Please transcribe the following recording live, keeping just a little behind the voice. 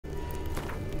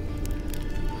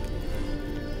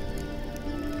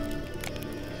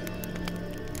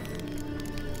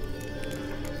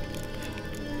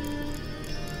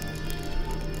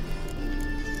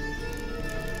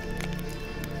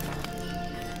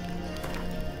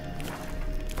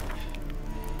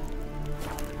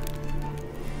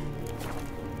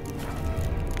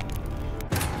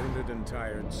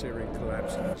Ciri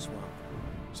collapsed in the swamp.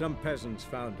 Some peasants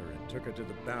found her and took her to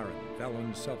the Baron,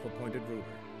 Valen's self-appointed ruler.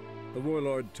 The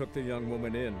warlord took the young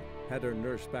woman in, had her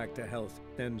nursed back to health,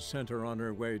 then sent her on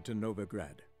her way to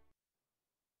Novigrad.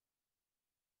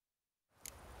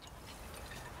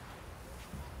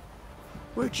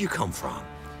 Where'd you come from?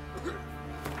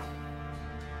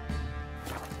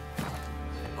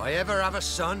 If I ever have a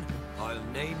son, I'll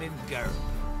name him Geralt.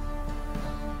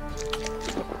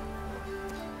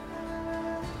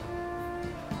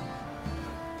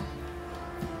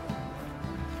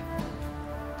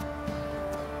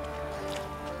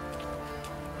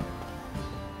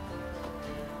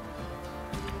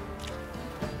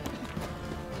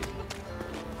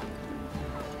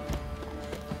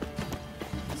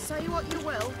 Say what you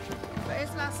will, but his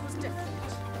lass was different.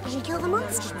 Did you kill the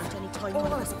monster? Any time one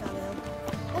of us fell ill.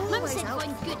 Always Mum out.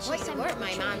 said good she Quite sent the work her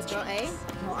my the man's got, eh?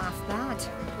 Not half bad.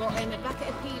 Brought him a bucket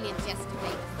of peelings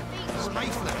yesterday.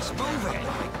 Lifeless, move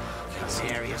it!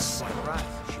 Serious samurai.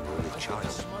 She was a child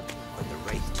when the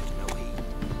wraith took no heed.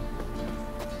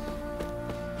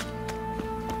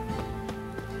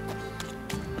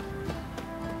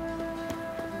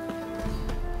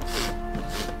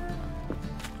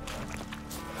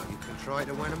 You can try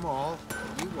to win them all,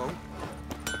 but you won't.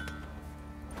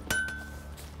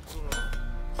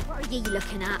 What are you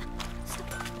looking at? Stop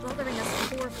bothering us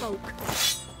poor folk.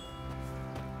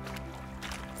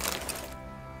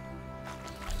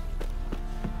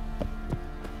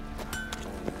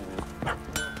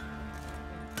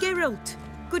 Geralt,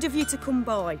 good of you to come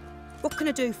by. What can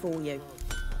I do for you?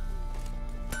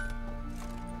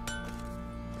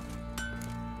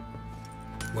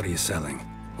 What are you selling?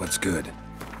 What's good?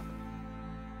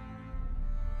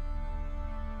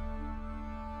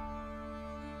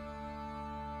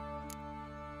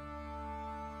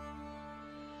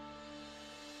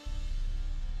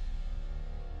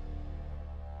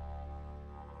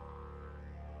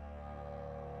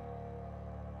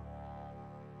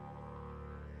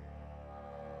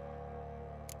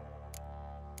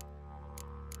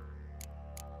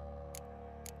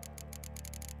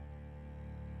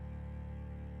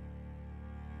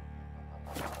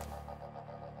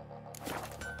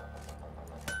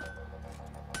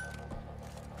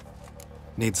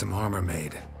 Need some armor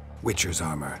made. Witcher's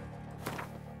armor.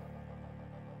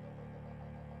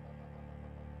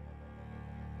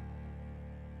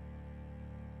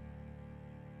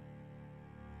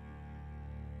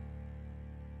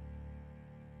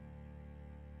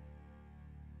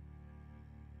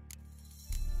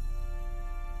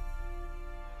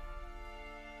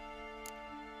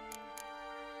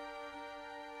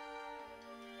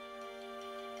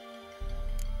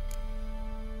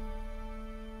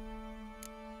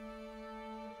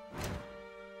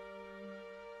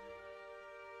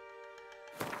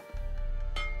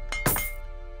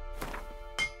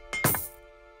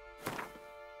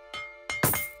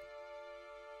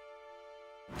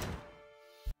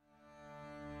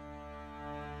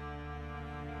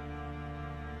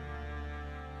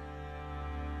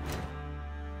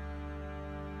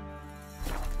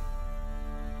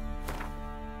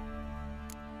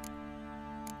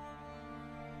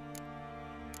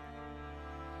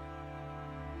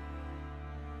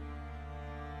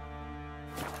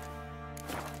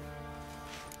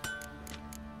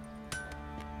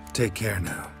 Take care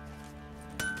now.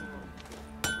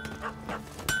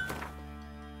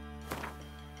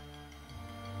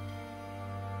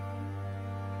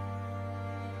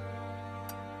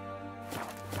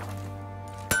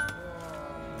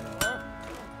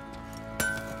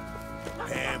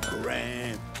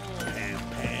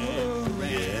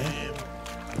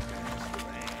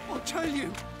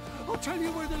 I'll tell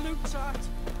you where the loot's at.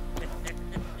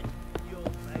 Your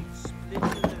mate split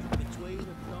the loot between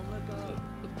them long ago.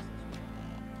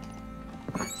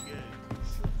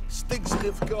 Stinks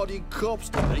Nilfgaardian corpse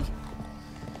to me.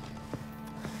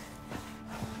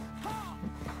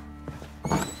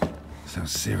 So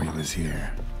Ciri was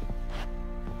here.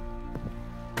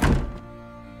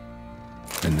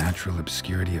 The Natural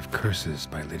Obscurity of Curses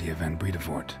by Lydia van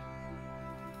Bredevoort.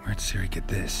 Where'd Ciri get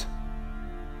this?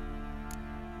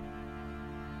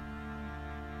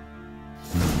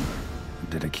 A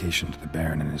dedication to the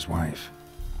Baron and his wife.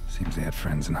 Seems they had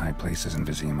friends in high places in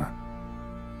Vizima.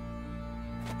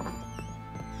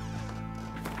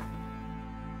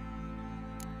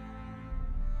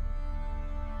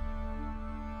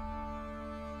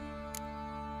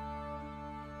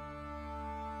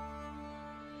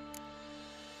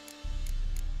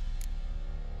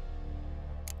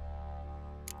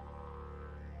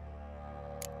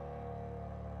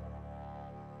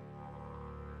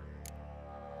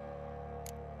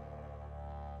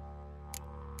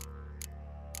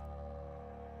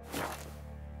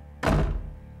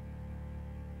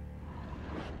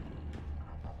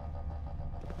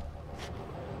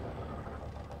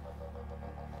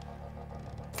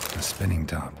 spinning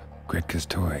top. Gretka's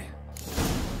toy.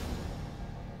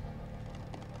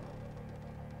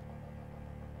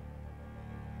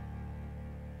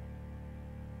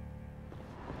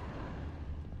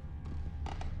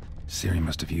 Siri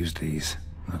must have used these.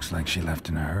 Looks like she left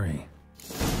in a hurry.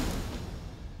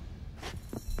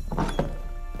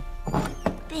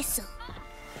 Thistle.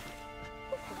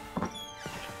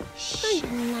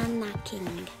 Banana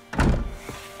King.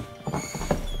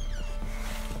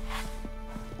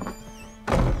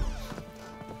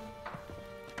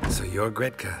 So you're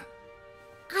Gretka.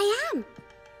 I am.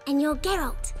 And you're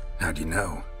Geralt. How'd you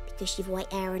know? Because you've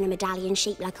white hair and a medallion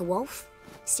shaped like a wolf.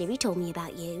 Siri told me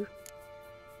about you.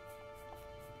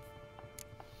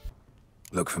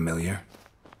 Look familiar?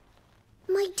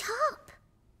 My top.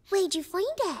 Where'd you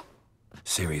find it?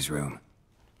 Siri's room.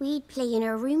 We'd play in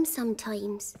her room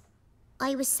sometimes.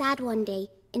 I was sad one day,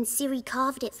 and Siri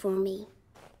carved it for me.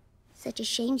 Such a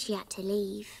shame she had to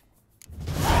leave.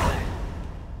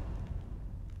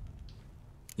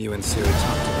 You and Siri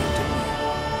talked to me,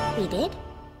 didn't you? We did?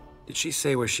 Did she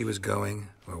say where she was going,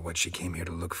 or what she came here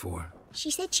to look for?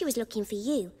 She said she was looking for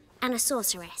you, and a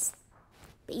sorceress.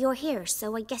 But you're here,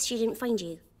 so I guess she didn't find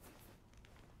you.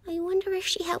 I wonder if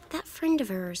she helped that friend of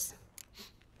hers.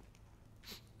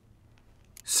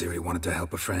 Siri wanted to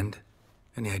help a friend?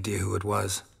 Any idea who it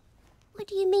was? What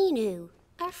do you mean, who?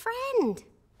 Her friend.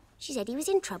 She said he was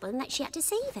in trouble and that she had to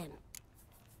save him.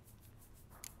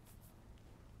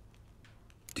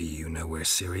 Do you know where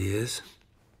Siri is?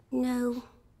 No.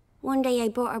 One day I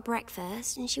bought her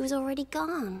breakfast and she was already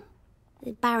gone.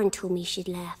 The Baron told me she'd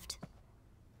left.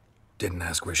 Didn't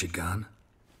ask where she'd gone?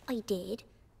 I did,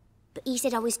 but he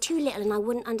said I was too little and I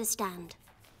wouldn't understand.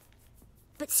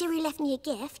 But Siri left me a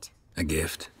gift. A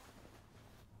gift?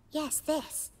 Yes,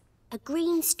 this. A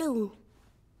green stone.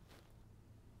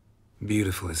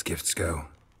 Beautiful as gifts go.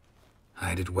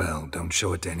 Hide it well, don't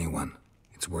show it to anyone.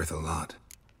 It's worth a lot.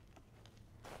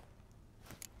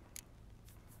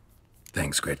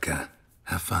 Thanks, Gretka.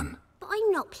 Have fun. But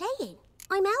I'm not playing.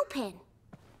 I'm helping.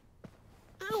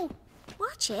 Ow.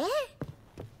 Watch it.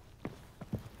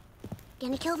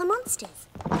 Gonna kill the monsters.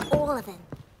 All of them.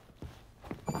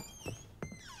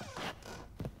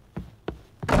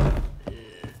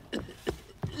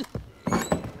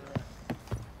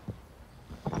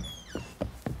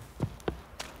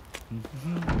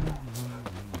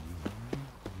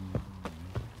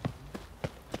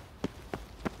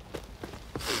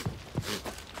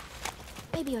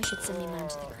 Maybe I should send him down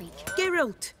to the creek.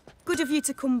 Geralt, good of you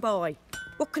to come by.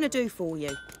 What can I do for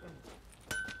you?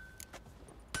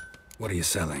 What are you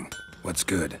selling? What's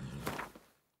good?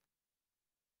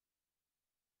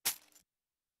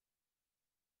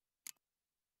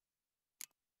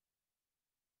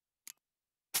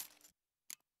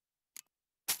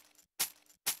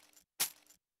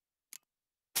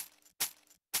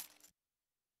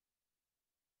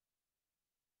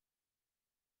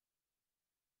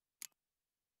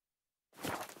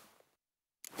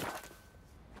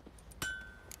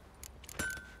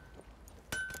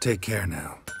 Take care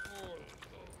now.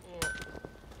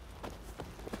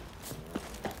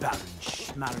 Baron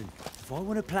Schmarren. If I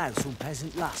want to plough some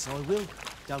peasant lass, I will.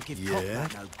 Don't give cock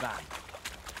that no bang.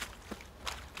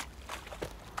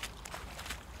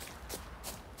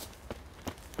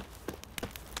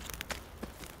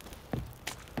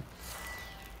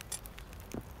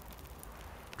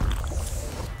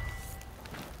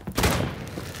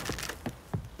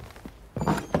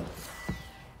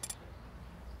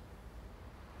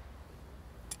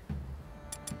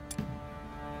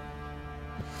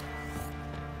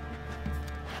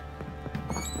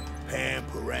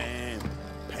 Pam-param,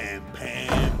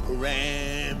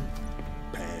 pam-pam-param,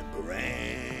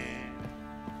 pam-param.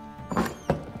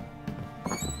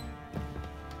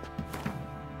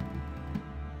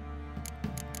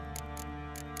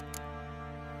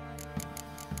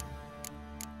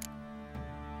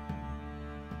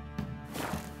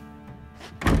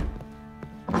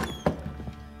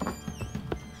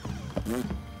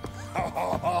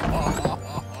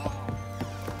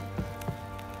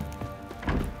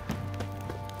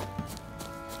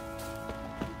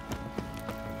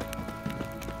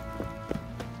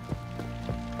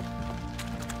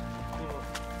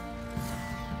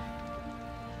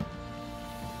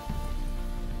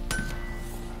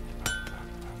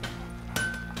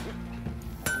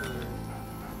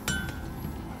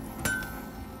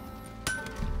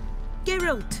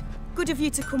 Geralt, good of you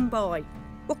to come by.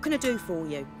 What can I do for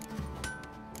you?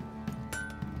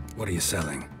 What are you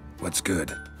selling? What's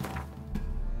good?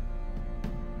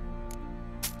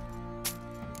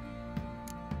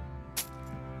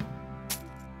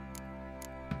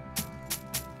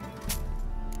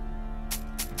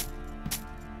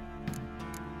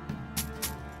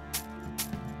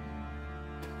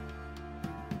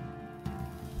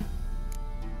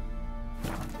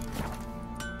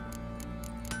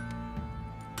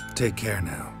 Take care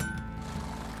now.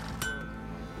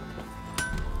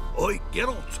 Oi,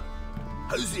 Geralt.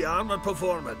 How's the armor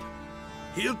performing?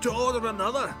 Here to order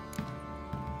another?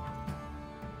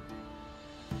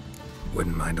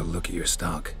 Wouldn't mind a look at your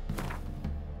stock.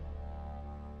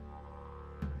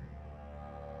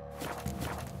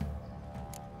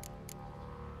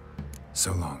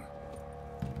 So long.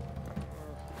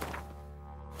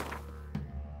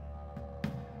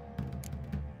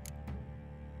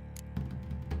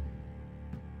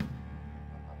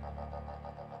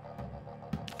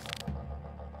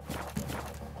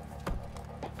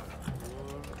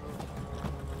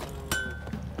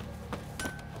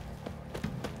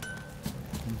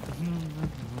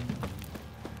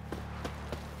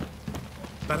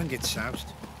 Baron gets soused.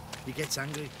 He gets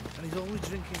angry, and he's always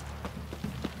drinking.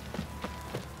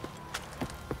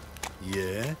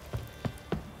 Yeah?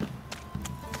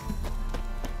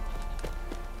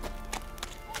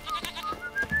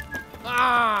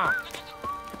 Ah!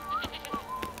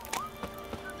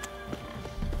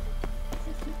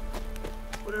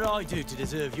 What did I do to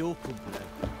deserve your company?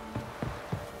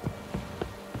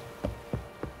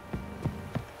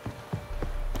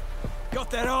 Got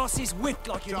their asses whipped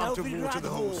like you know. Time to water the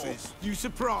horses. You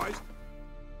surprised?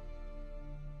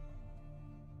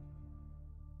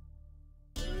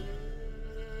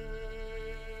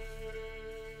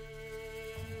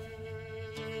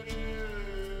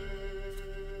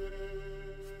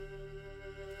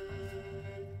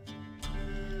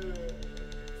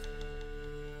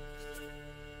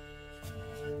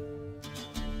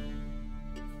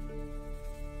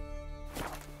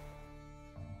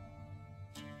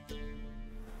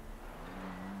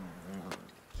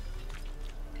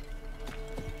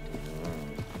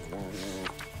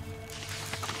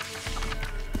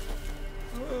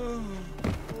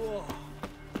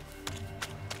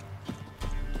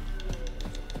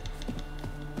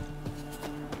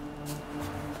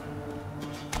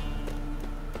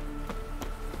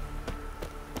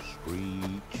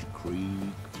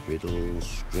 Fiddle,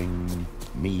 string,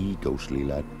 me, ghostly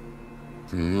lad.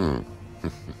 Hear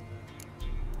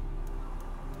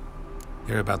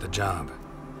about the job.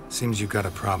 Seems you got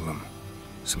a problem.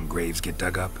 Some graves get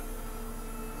dug up.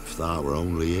 If that were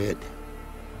only it.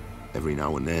 Every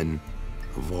now and then,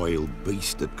 a vile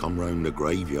beast would come round the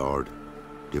graveyard,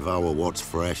 devour what's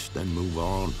fresh, then move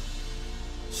on.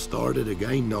 Started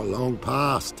again not long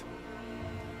past.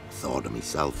 Thought to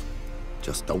myself,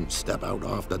 just don't step out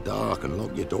after dark and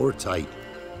lock your door tight.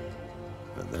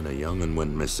 But then a young'un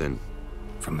went missing.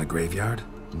 From the graveyard?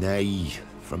 Nay,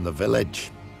 from the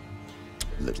village.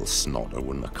 Little snotter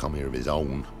wouldn't have come here of his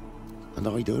own. And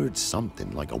I'd heard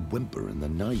something like a whimper in the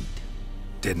night.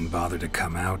 Didn't bother to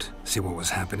come out, see what was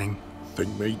happening?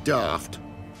 Think me daft?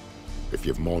 If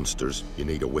you've monsters, you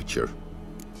need a witcher.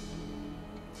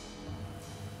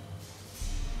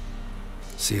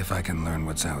 See if I can learn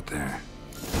what's out there.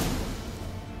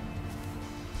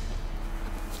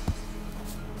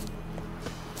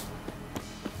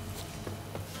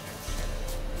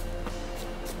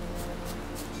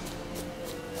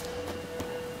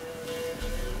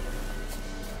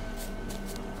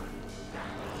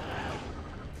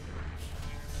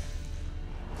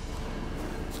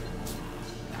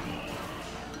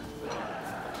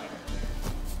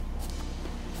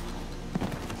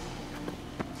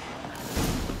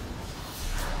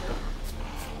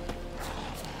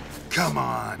 Come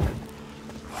on!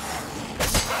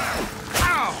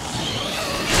 Ow!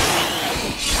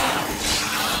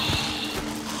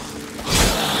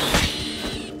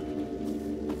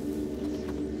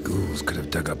 Ghouls could have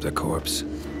dug up the corpse.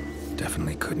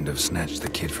 Definitely couldn't have snatched the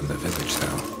kid from the village,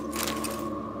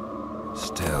 though.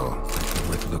 Still, it'd be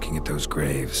worth looking at those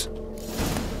graves.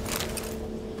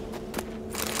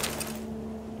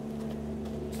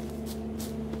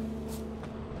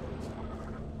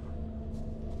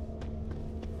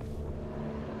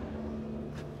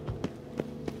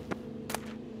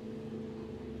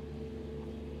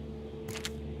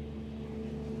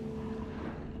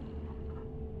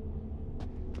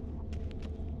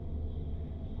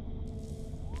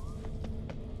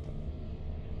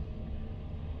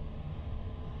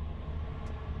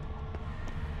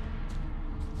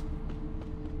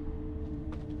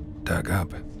 Dug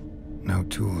up. No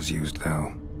tools used,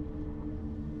 though.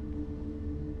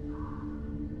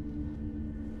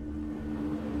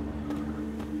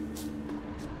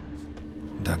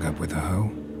 Dug up with a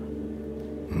hoe?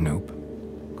 Nope.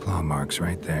 Claw marks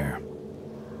right there.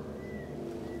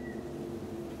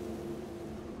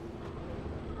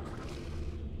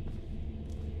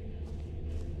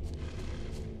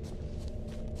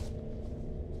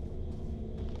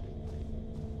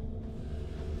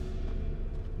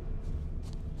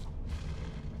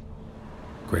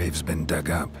 Grave's been dug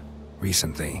up,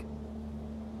 recently.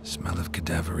 Smell of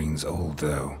cadaverine's old,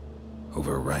 though.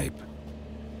 Overripe.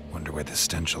 Wonder where the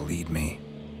stench will lead me.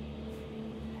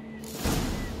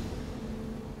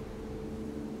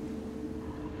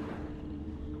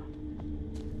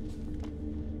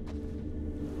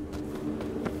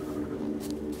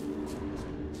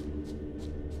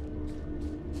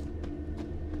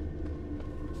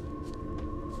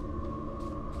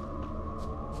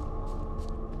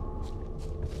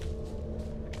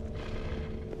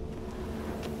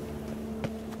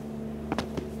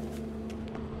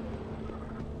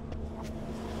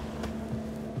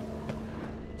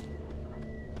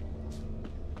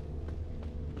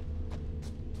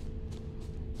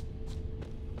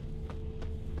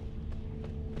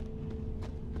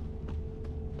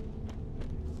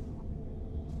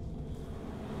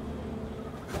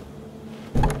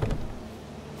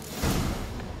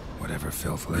 Whatever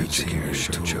filth lurks here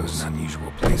sure chose an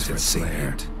unusual place for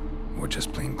saved, or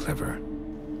just plain clever.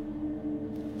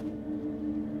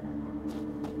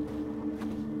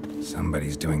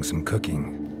 Somebody's doing some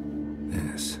cooking.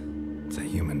 It's a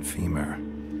human femur.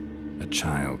 A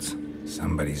child's.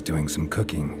 Somebody's doing some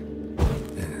cooking.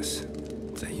 It's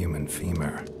a human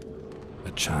femur.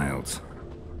 A child's.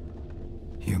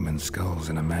 Human skulls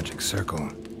in a magic circle.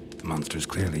 The monster's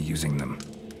clearly using them,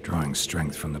 drawing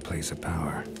strength from the place of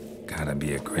power. Gotta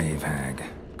be a grave hag.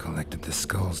 Collected the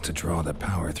skulls to draw the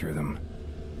power through them.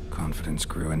 Confidence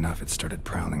grew enough it started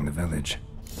prowling the village.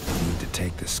 Need to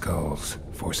take the skulls,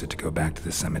 force it to go back to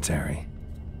the cemetery.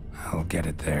 I'll get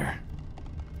it there.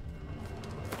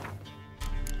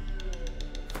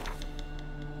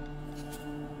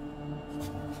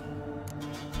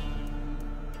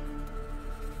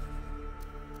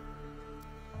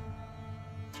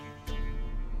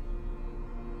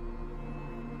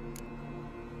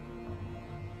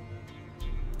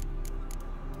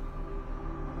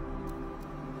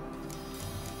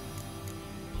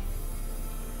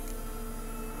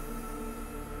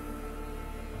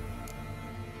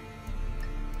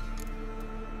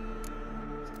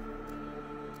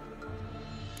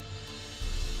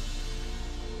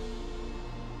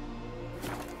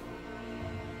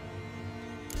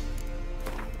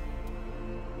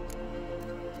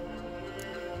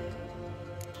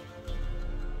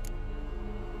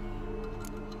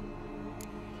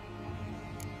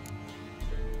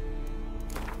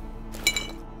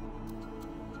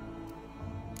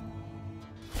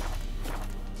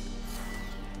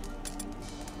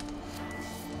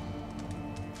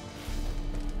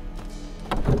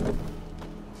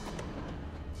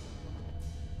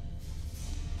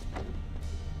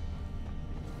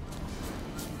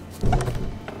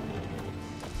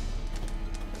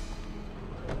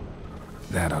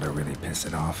 That ought to really piss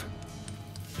it off.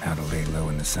 Now to lay low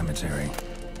in the cemetery.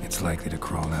 It's likely to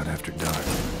crawl out after dark.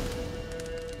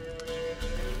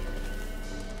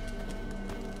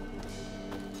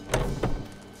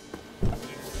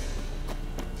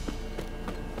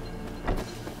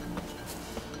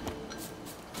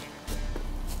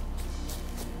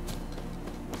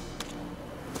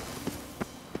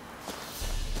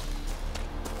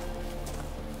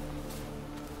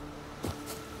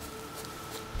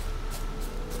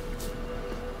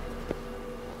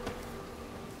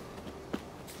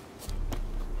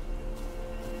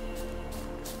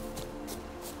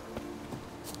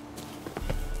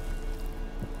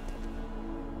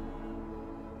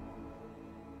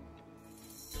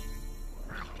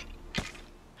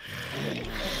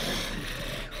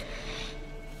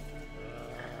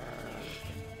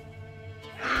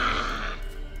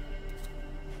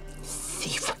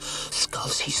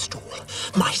 He stole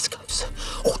my skulls.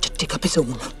 Ought to dig up his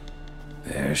own.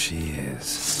 There she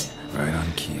is, right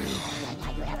on cue.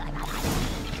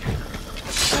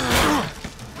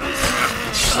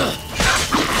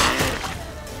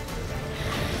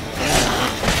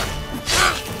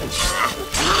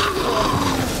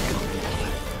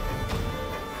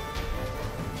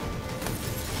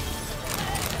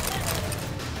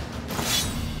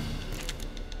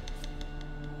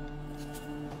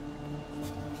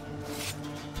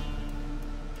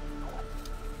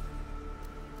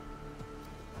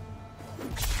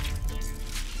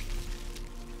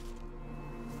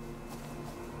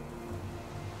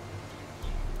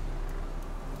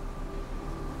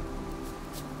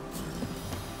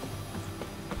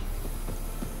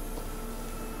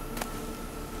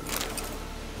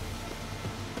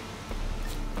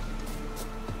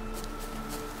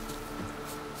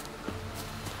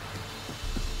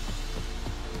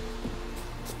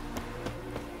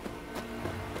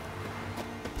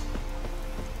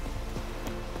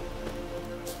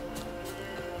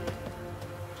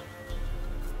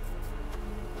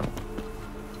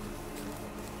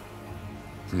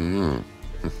 Hear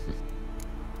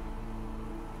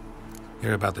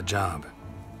about the job?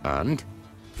 And?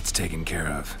 It's taken care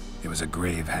of. It was a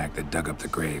grave hack that dug up the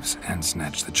graves and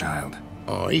snatched the child.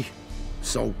 Aye?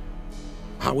 So,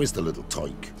 how is the little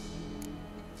tyke?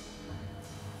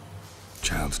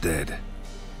 Child's dead.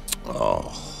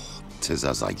 Oh, 'tis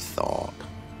as I thought.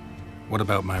 What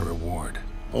about my reward?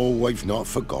 Oh, I've not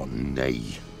forgotten, nay.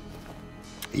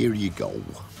 Here you go.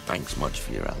 Thanks much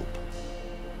for your help.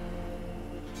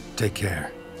 Take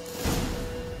care.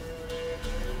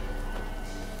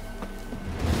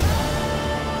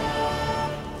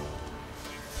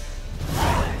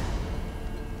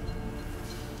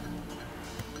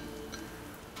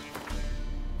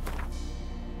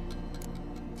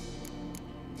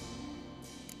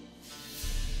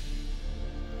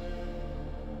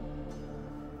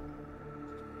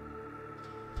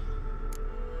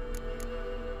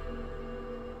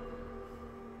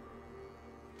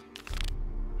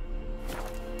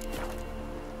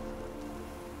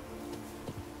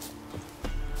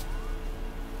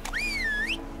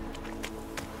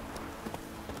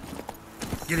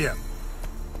 Giddy up.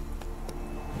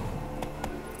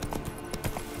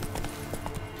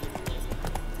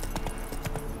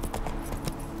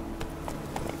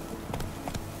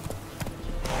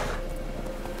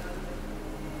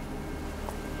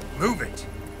 Move it.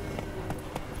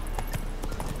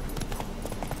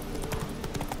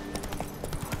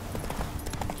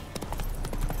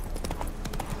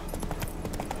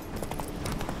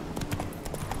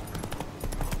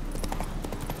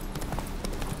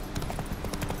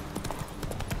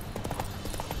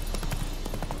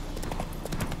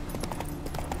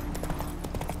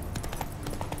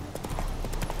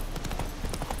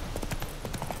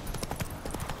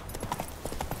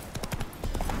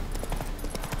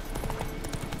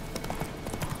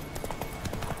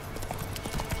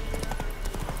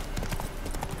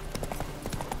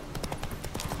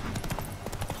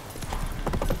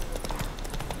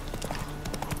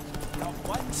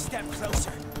 Step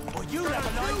closer, or you'll have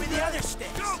a line with the other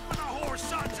sticks. Go for the horse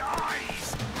son's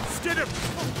eyes! Skid him!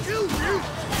 I'll kill you,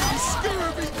 you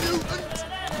scurvy mutant!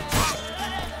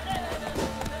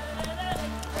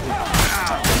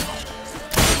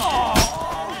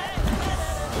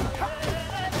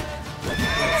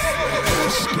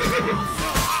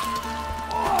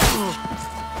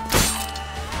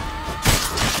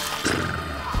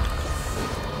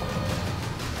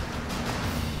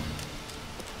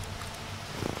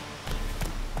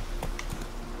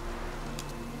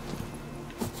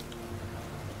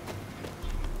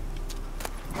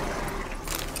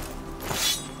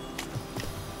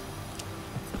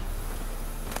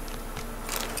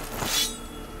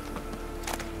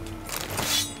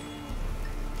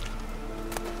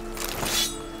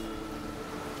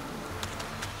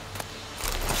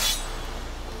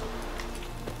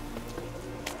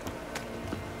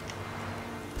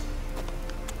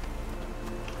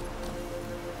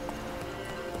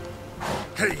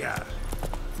 Hey-ya!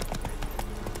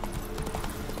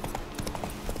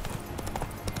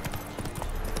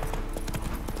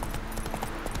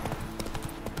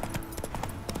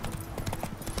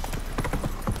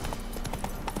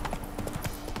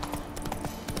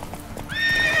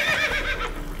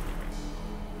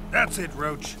 That's it,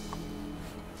 Roach.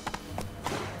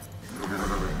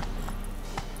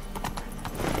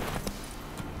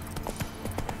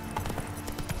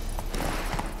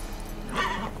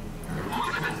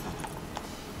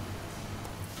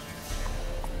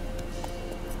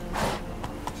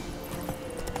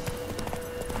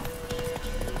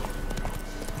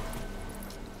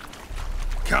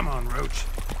 Come on, Roach.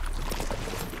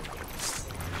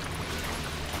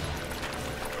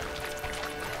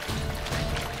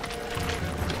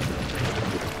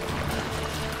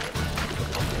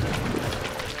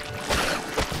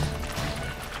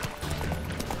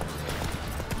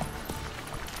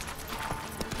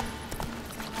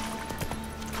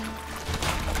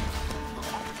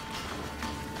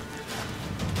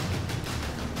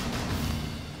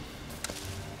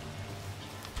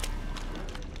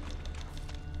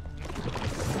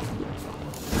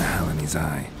 His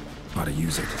eye. Ought to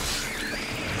use it.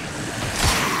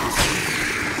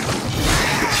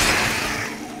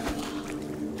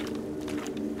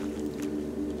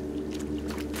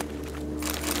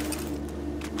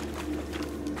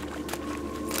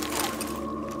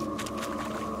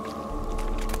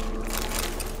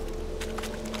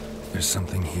 There's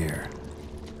something here.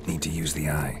 Need to use the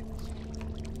eye.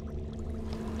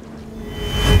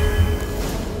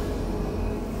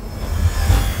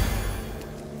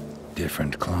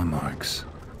 Different claw marks.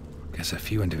 Guess a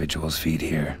few individuals feed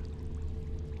here.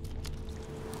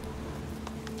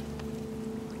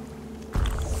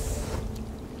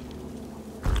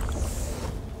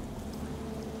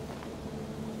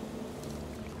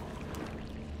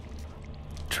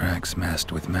 tracks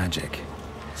masked with magic.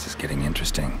 This is getting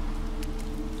interesting.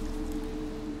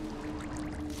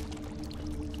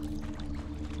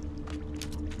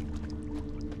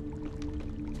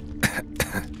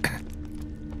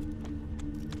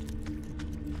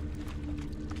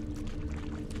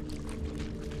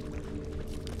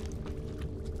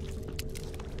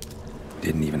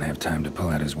 Didn't even have time to pull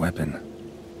out his weapon.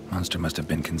 Monster must have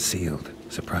been concealed.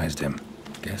 Surprised him.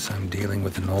 Guess I'm dealing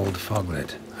with an old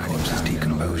foglet. Hiding his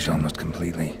decomposed almost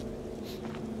completely.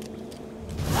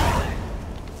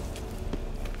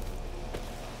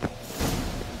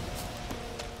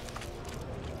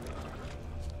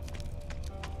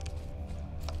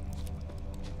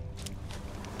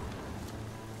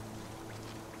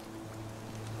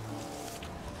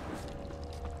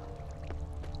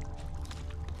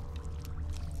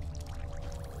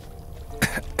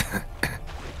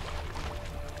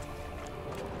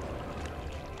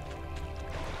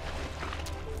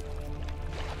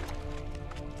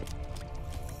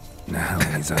 Now in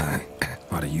his eye.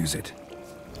 Ought to use it.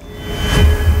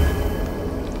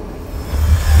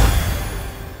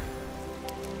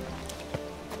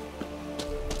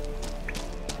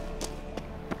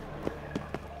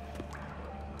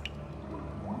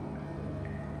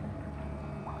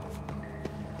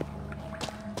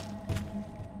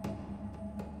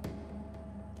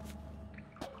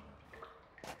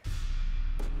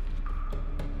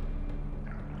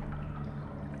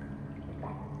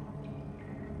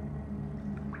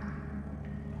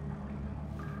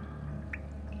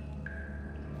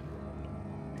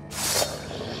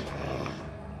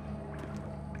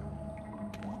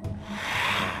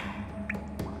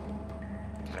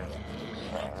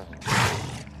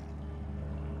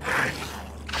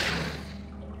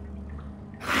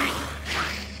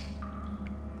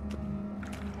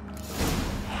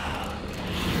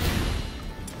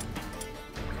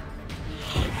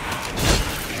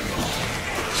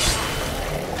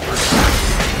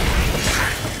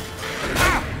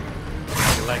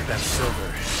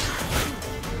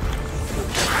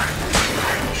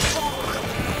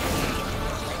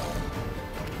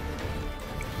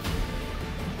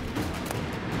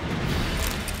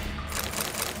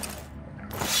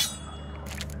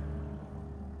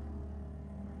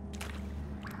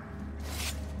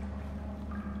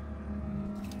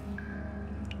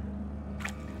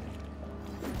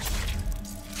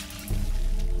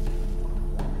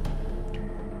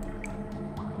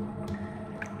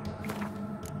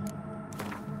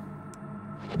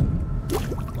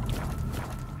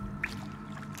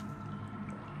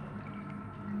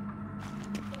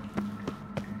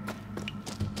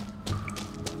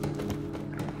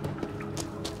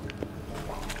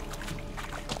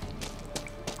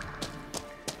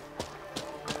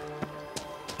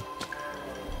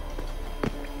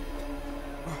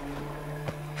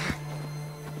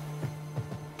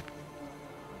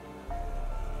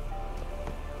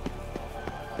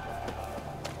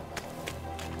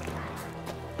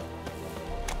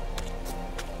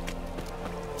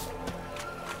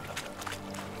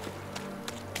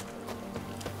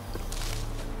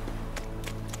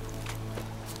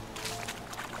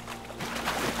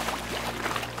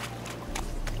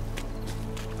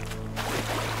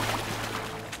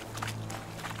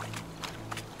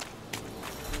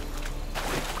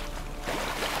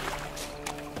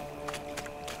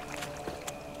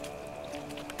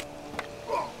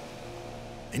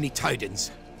 Any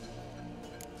tidings?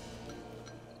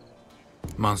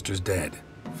 Monster's dead.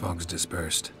 Fog's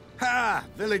dispersed. Ha!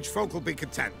 Village folk will be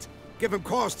content. Give 'em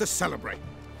cause to celebrate.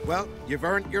 Well, you've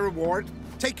earned your reward.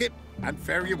 Take it, and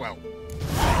fare you well.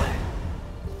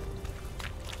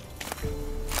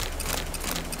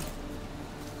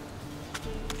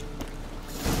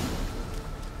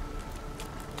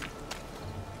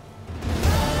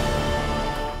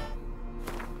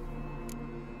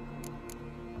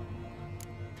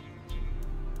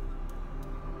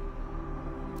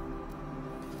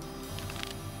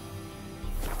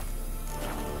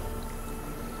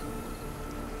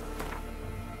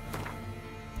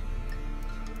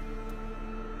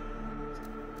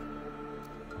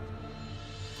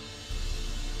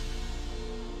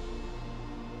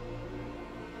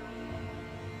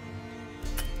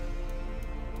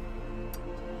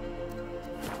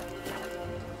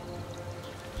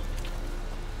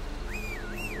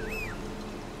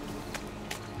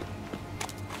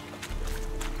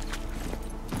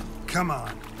 Come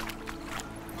on.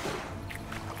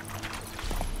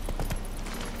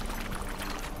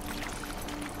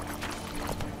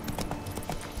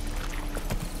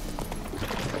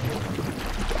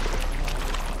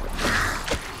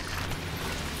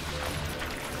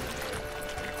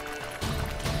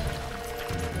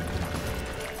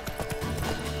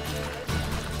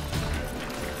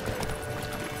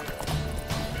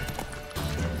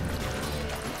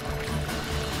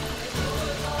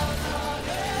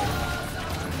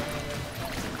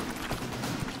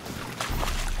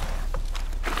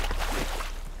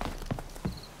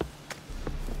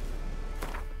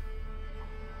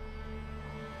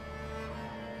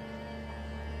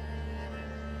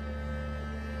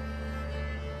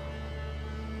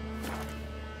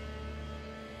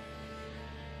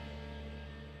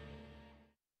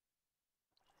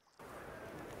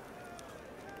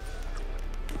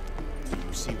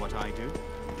 see what I do?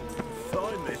 If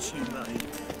I met you,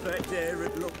 mate, that there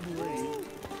would look me.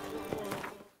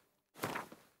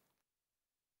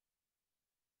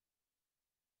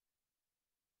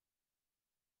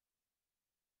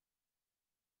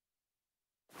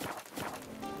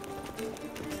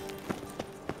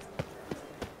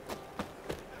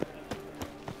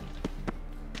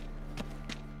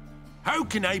 How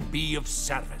can I be of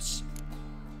service?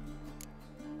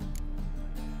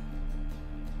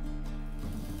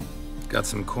 Got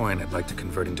some coin I'd like to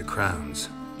convert into crowns.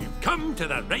 You've come to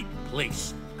the right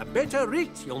place. A better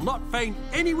rate you'll not find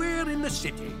anywhere in the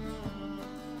city.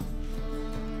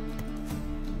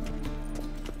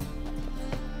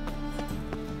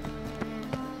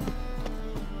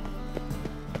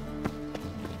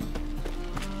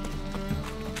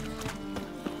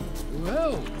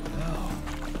 Well,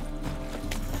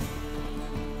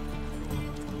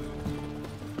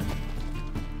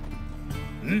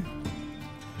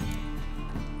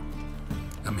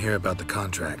 I'm here about the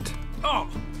contract. Oh,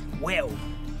 well,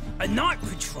 a night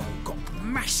patrol got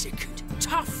massacred.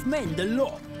 Tough men, the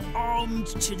lot, armed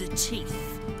to the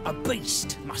teeth. A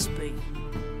beast, must be.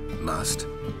 Must?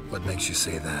 What makes you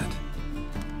say that?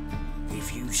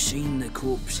 Have you seen the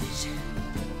corpses?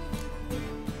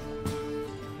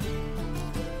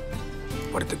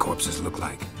 What did the corpses look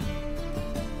like?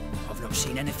 I've not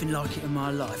seen anything like it in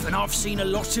my life, and I've seen a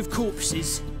lot of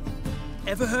corpses.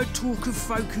 Ever heard talk of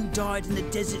folk who died in the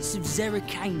deserts of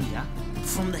Zerrikania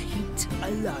from the heat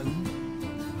alone?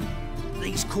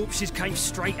 These corpses came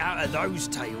straight out of those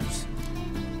tales.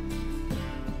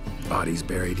 Bodies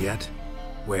buried yet?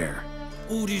 Where?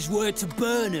 Orders were to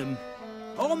burn them.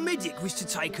 Our medic was to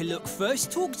take a look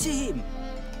first, talk to him.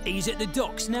 He's at the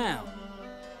docks now.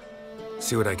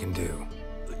 See what I can do.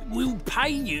 We'll pay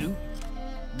you.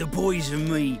 The boys and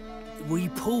me, we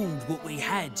pulled what we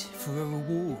had for a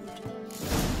reward.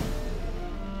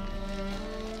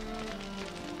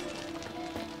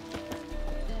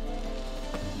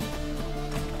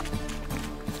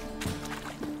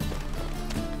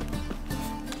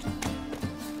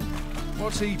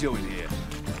 What's he doing here?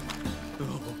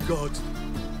 Oh, God.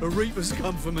 A Reaper's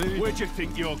come for me. Where do you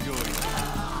think you're going?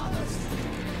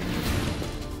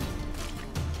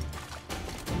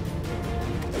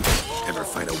 Ever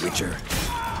fight a Witcher?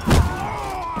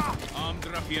 Armed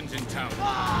ruffians in town.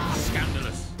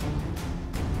 Scandalous.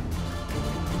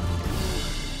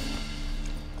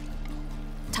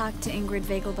 Talk to Ingrid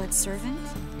Vegelbud's servant?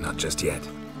 Not just yet.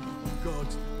 God.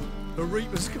 A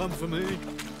Reaper's come for me.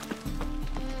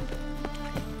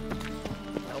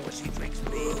 She drinks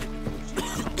beer.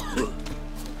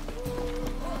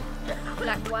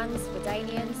 Black ones,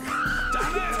 Redanians.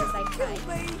 As they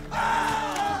play.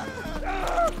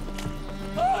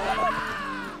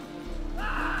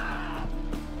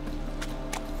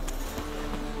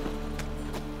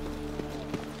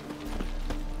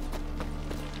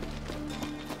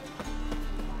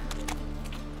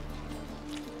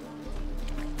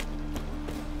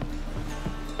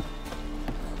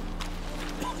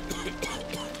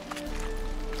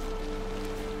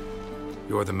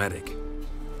 You're the medic.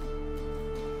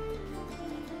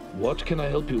 What can I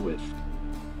help you with?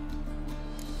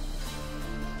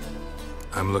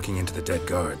 I'm looking into the dead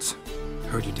guards.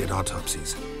 Heard you did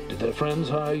autopsies. Did their friends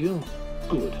hire you?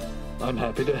 Good. I'm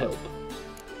happy to help.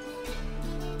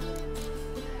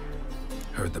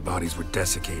 Heard the bodies were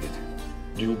desiccated.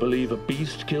 Do you believe a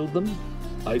beast killed them?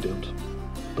 I don't.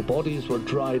 The bodies were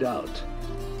dried out.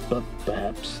 But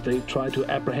perhaps they tried to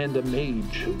apprehend a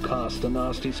mage who cast a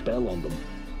nasty spell on them.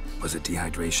 Was it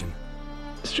dehydration?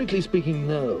 Strictly speaking,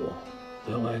 no.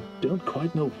 Though I don't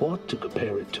quite know what to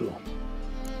compare it to.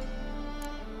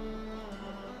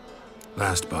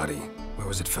 Last body, where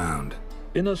was it found?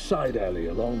 In a side alley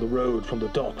along the road from the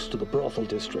docks to the brothel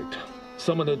district.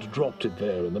 Someone had dropped it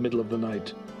there in the middle of the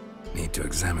night. Need to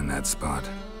examine that spot.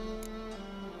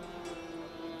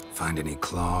 Find any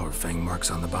claw or fang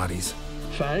marks on the bodies?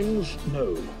 Fangs?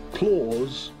 No.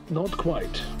 Claws? Not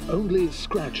quite. Only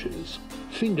scratches.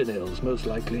 Fingernails, most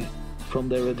likely. From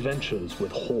their adventures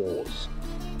with whores.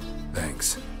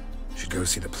 Thanks. Should go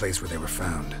see the place where they were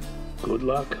found. Good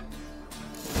luck.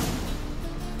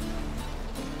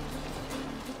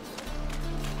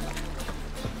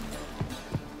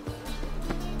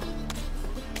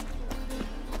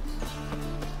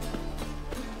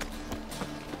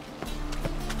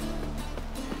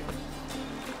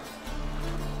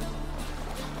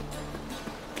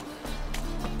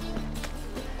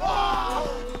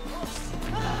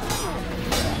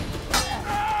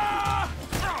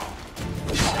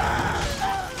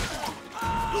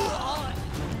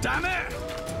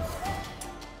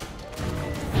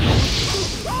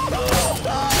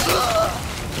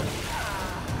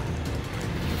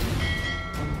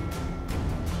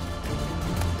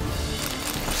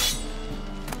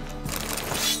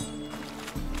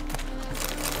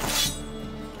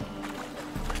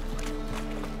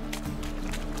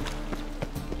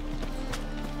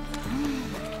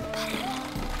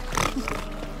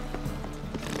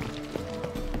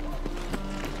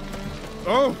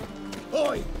 Oh!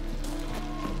 Oi!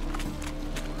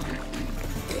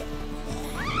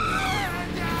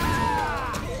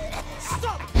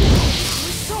 Stop!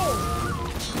 Restore!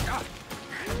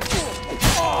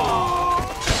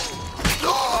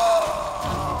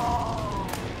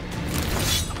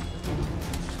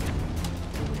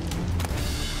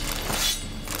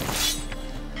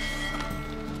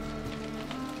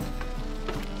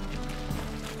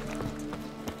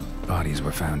 Bodies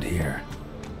were found here.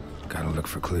 Gotta look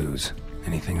for clues.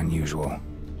 Anything unusual.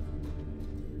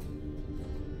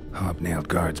 Hobnailed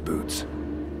guards' boots.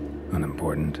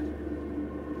 Unimportant.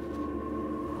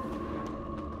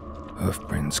 Hoof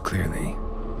prints clearly.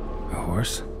 A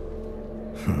horse?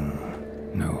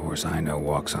 No horse I know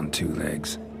walks on two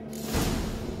legs.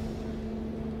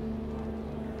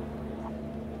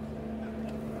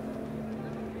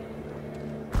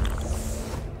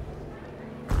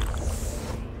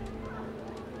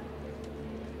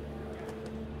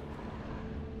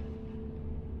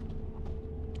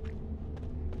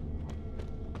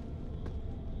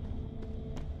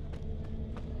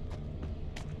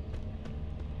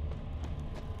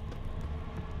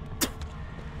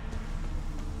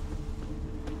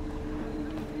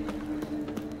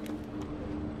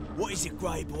 What is it,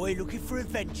 Grey Boy? Looking for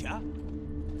adventure?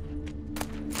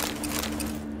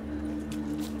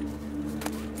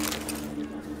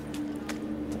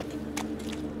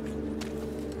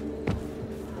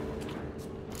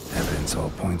 Evidence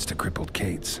all points to crippled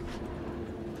Kate's.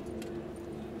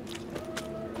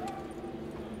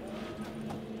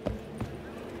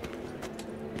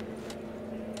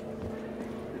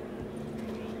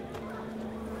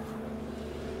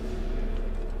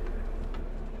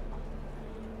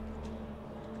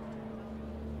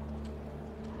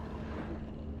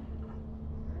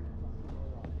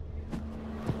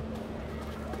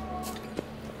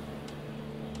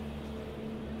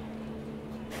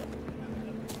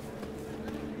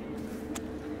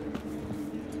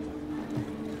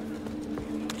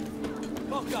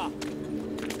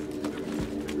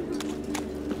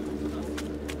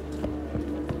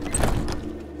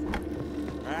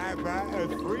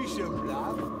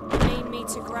 Need me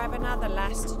to grab another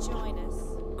lass to join us?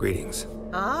 Greetings.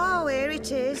 Oh, here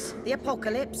it is. The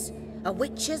apocalypse. A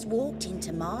witch has walked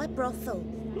into my brothel.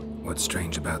 What's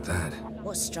strange about that?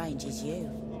 What's strange is you.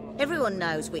 Everyone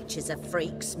knows witches are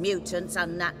freaks, mutants,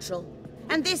 unnatural.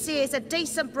 And this here's a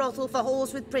decent brothel for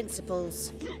whores with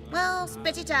principles. Well,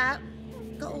 spit it out.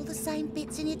 Got all the same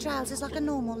bits in your trousers like a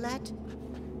normal lad.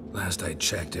 Last I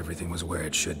checked, everything was where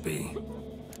it should be.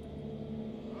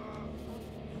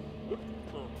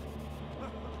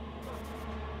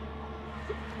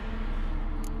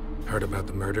 Heard about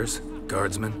the murders?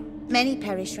 Guardsmen? Many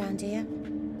perish round here.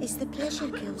 It's the pleasure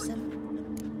kills them.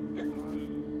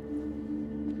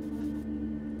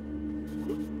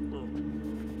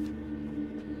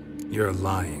 You're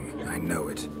lying. I know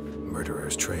it.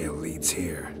 Murderer's trail leads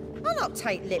here. I'll not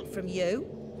take lip from you.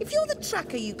 If you're the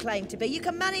tracker you claim to be, you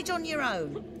can manage on your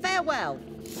own. Farewell.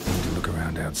 Need to look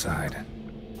around outside.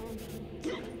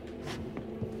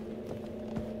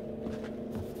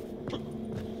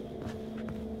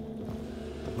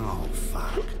 Oh,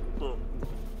 fuck.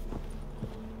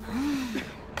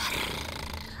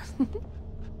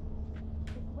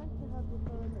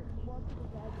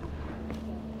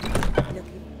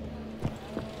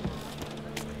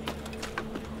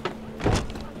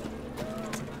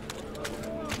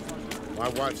 My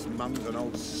wife's mum's an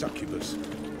old succubus.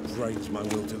 Drains my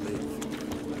will to live.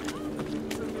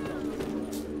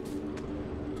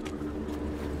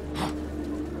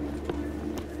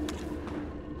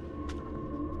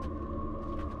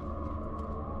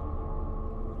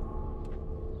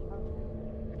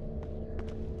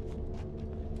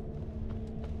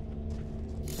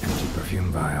 Empty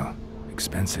perfume vial.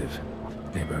 Expensive.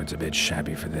 Neighborhood's a bit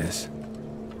shabby for this.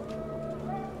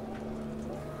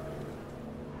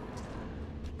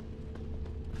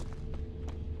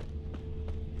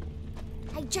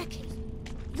 Hey, Jackie,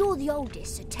 you're the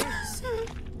oldest, so tell us.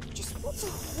 Just what's a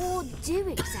whore do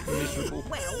exactly? Miserable.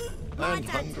 Well, And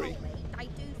hungry. told me they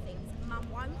do things Mum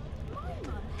won't. My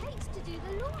mum hates to do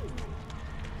the laundry.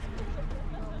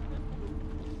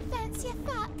 Fancy a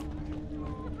fuck?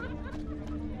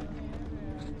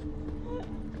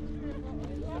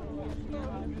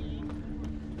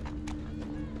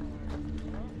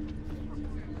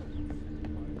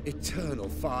 Eternal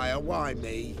fire, why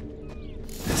me?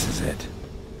 This is it.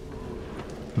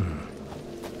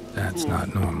 That's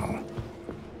not normal.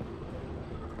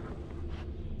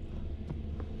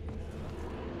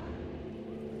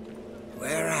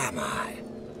 Where am I?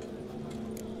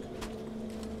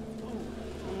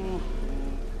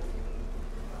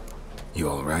 You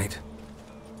all right?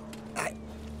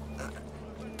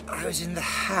 I was in the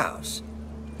house.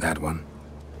 That one?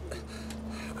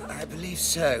 I believe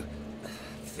so.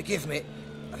 Forgive me.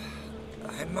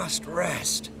 I must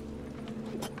rest.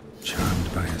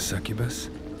 Charmed by a succubus?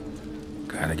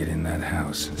 Gotta get in that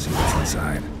house, see what's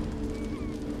inside.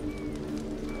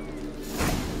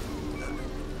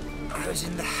 I was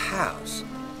in the house.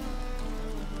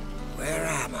 Where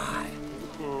am I?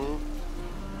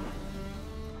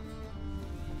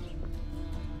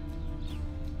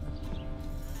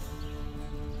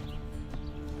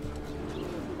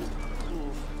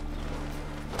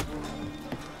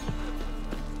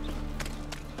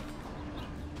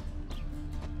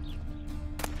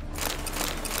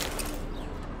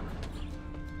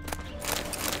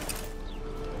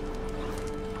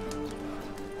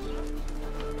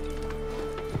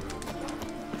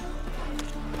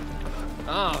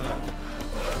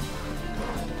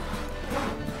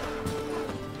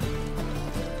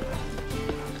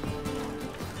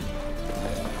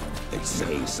 They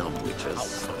say some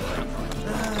witches.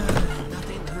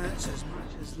 Nothing hurts as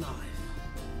much as life.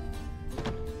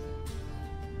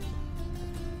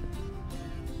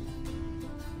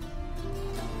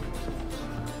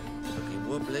 Looking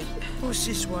wobbly. What's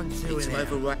this one doing It's here?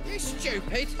 overrun. You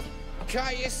stupid!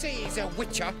 Can't you see he's a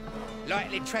witcher?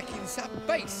 Likely tracking some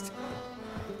beast.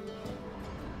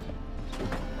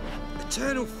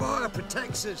 Eternal fire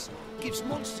protects us. Gives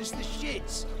monsters the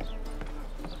shits.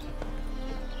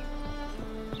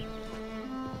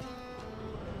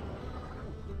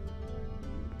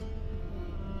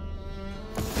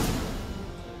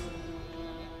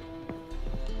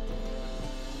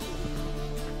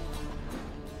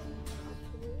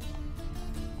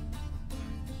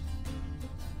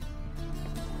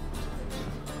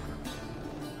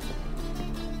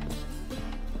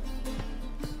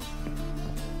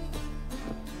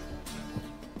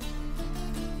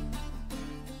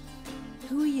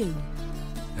 Who are you?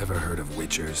 Ever heard of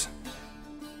witchers?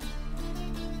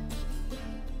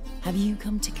 Have you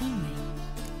come to kill me?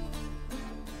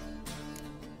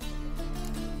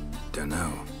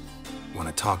 Dunno.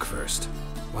 Wanna talk first?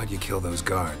 Why'd you kill those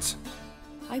guards?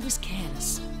 I was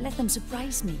careless. Let them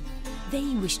surprise me. They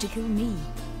wished to kill me.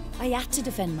 I had to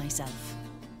defend myself.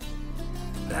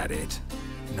 That it?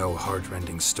 No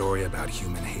heart-rending story about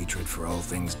human hatred for all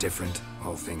things different,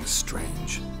 all things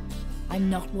strange. I'm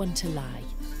not one to lie,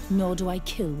 nor do I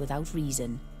kill without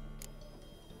reason.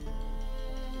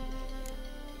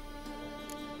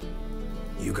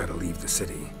 You gotta leave the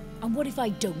city. And what if I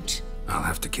don't? I'll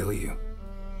have to kill you.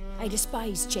 I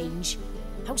despise change.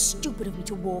 How stupid of me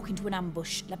to walk into an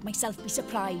ambush, let myself be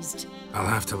surprised. I'll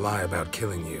have to lie about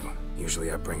killing you. Usually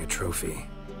I bring a trophy.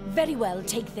 Very well,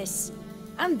 take this.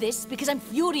 And this, because I'm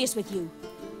furious with you.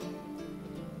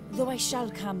 Though I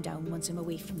shall calm down once I'm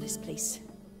away from this place.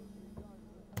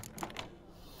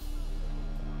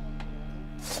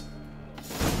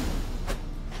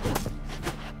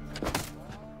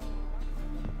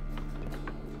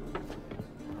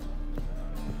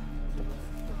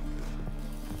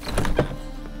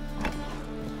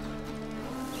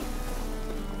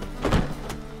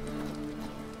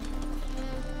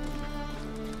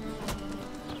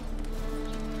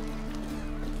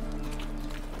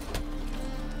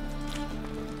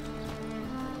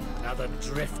 Another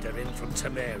drifter in from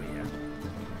Temeria.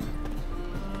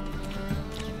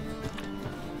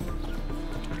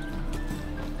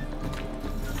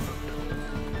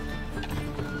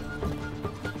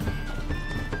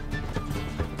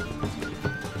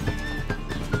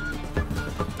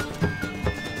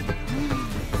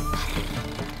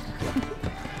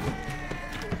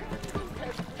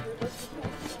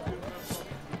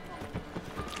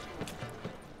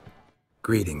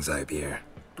 Greetings, Ibeer.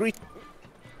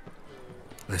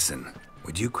 Listen,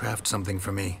 would you craft something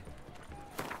for me?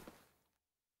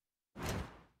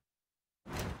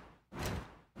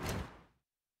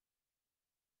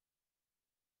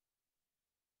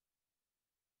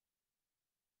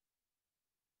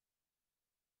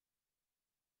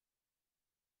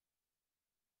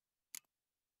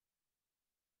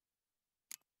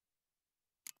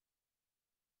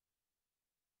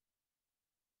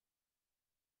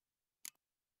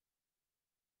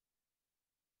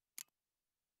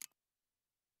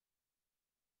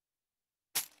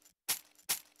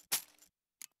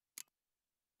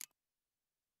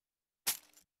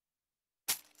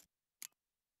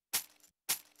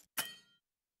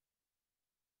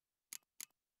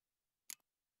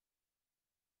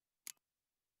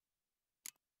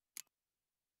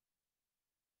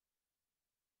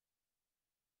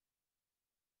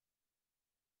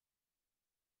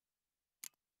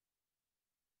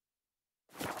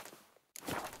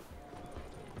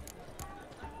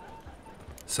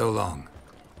 So long.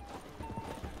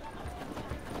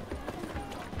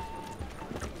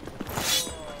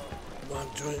 One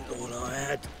drink all I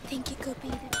had. Think it could be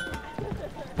the...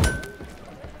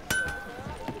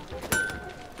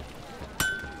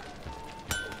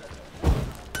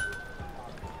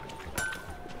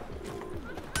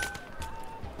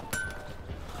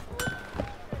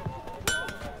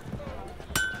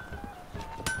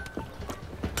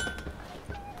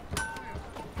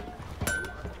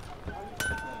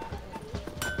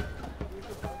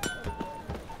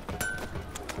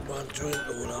 One drink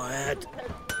all I had.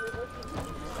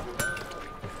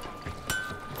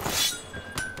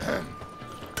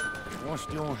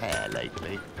 Washed your hair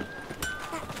lately?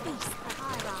 That beast the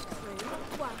hierarch through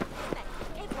won't respect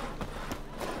everyone.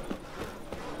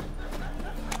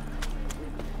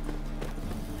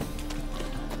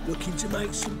 Looking to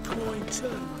make some coin too,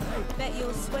 eh? Bet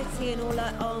you're sweaty in all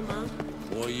that armour.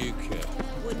 Why you care?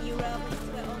 Wouldn't you rather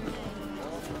sweat on me?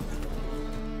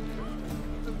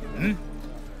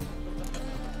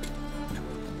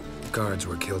 Guards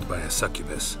were killed by a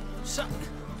succubus.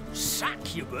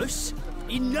 Succubus?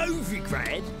 In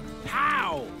Novigrad?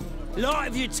 How? Light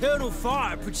of the eternal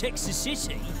fire protects the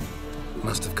city.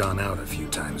 Must have gone out a few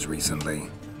times recently.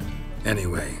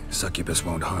 Anyway, succubus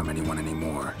won't harm anyone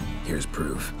anymore. Here's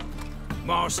proof.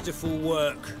 Masterful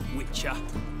work, Witcher.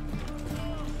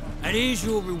 And here's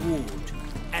your reward,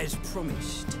 as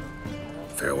promised.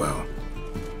 Farewell.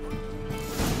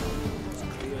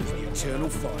 The eternal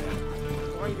fire.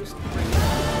 Greatest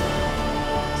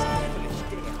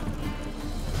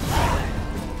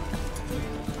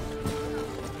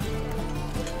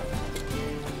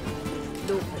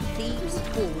Look for thieves,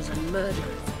 fools, and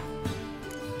murderers.